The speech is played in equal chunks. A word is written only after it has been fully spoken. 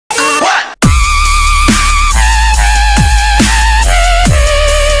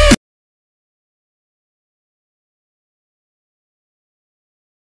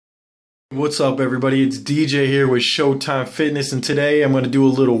what's up everybody? It's DJ here with Showtime Fitness, and today I'm going to do a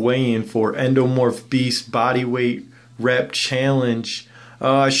little weigh-in for Endomorph Beast Bodyweight Rep Challenge.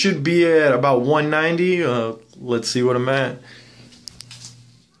 I should be at about 190. Let's see what I'm at.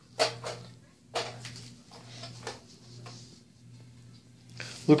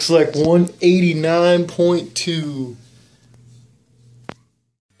 Looks like 189.2.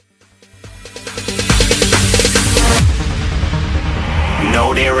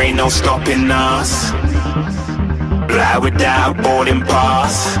 No, there ain't no stopping us. Fly without boarding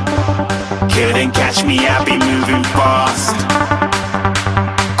pass. Couldn't catch me, I be moving fast.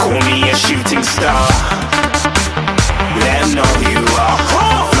 Call me a shooting star. Let 'em know who you are.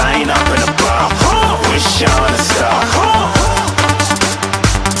 Flying up in a bar. Wish on a star.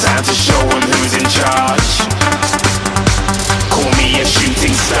 Time to show 'em who's in charge. Call me a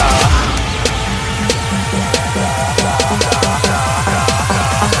shooting star.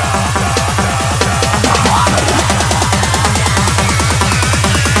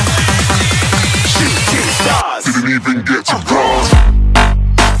 Didn't even get to cross.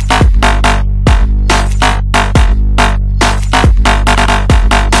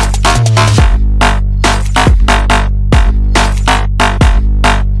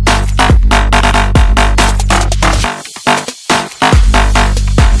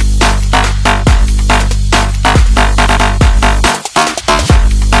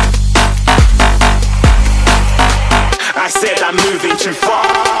 I said I'm moving too far.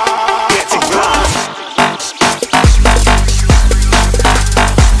 Get to glass.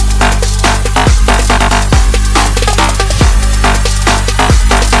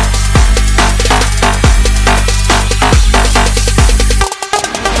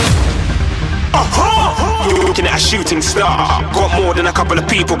 Looking at a shooting star. Got more than a couple of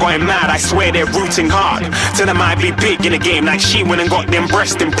people going mad, I swear they're rooting hard. Tell them I be big in the game like she went and got them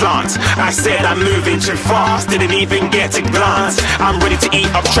breast implants. I said I'm moving too fast, didn't even get a glance. I'm ready to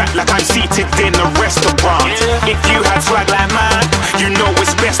eat up track like I'm seated in a restaurant. If you had swag like mine, you know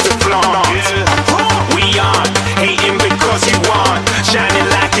it's best to flaunt. We aren't hating because you aren't shining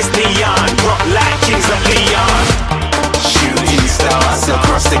like it's neon, rock like kings of Leon. Shooting stars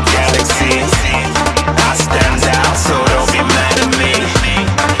across the galaxy. I stand out, so don't be mad at me.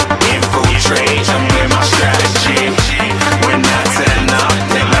 Infiltrate, I'm with my strategy. When I turn up,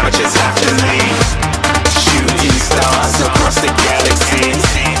 then I just have to leave. Shooting stars across the galaxy.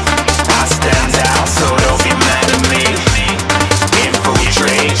 I stand out, so don't be mad at me.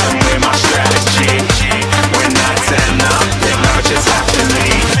 Infiltrate, I'm with my strategy. When I turn up, then I just have to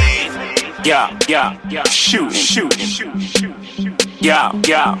leave. Yeah, shooting. Yeah, shooting.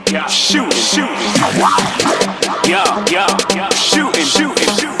 Yeah, shooting.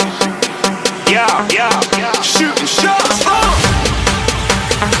 Yeah, shooting shots.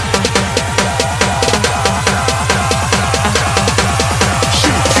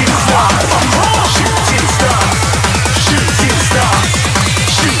 Shooting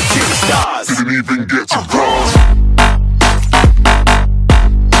stars. Didn't even get to cross.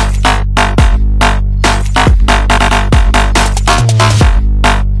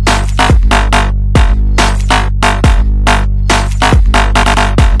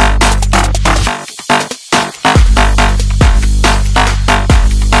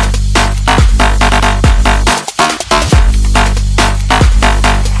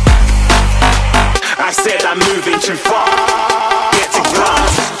 I said I'm moving too far. Get to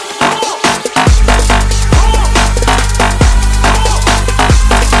glass.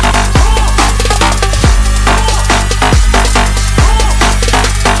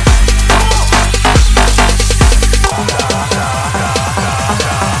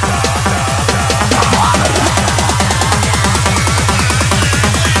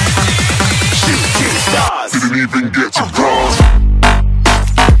 Shooting stars. Didn't even get to cross.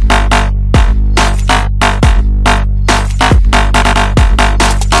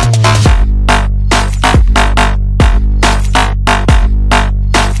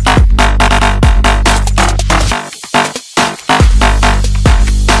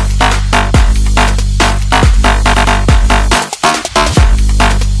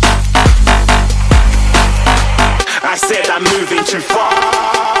 I said I'm moving too far.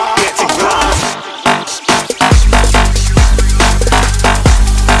 Get to glass.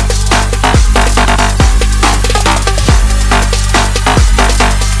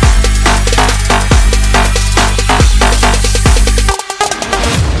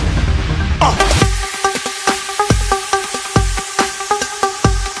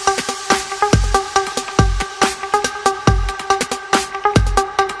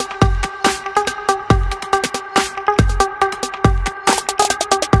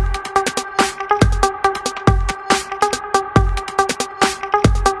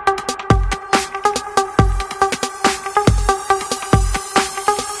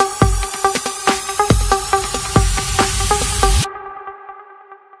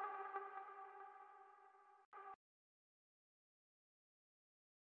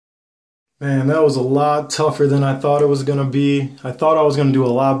 Man, that was a lot tougher than I thought it was going to be. I thought I was going to do a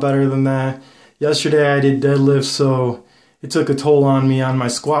lot better than that. Yesterday I did deadlifts, so it took a toll on me on my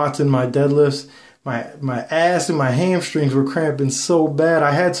squats and my deadlifts. My ass and my hamstrings were cramping so bad.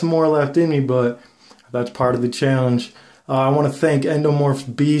 I had some more left in me, but that's part of the challenge. I want to thank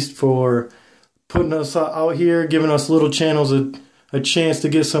Endomorph Beast for putting us out here, giving us little channels a chance to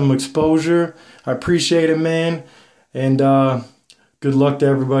get some exposure. I appreciate it, man. And good luck to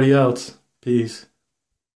everybody else. Peace.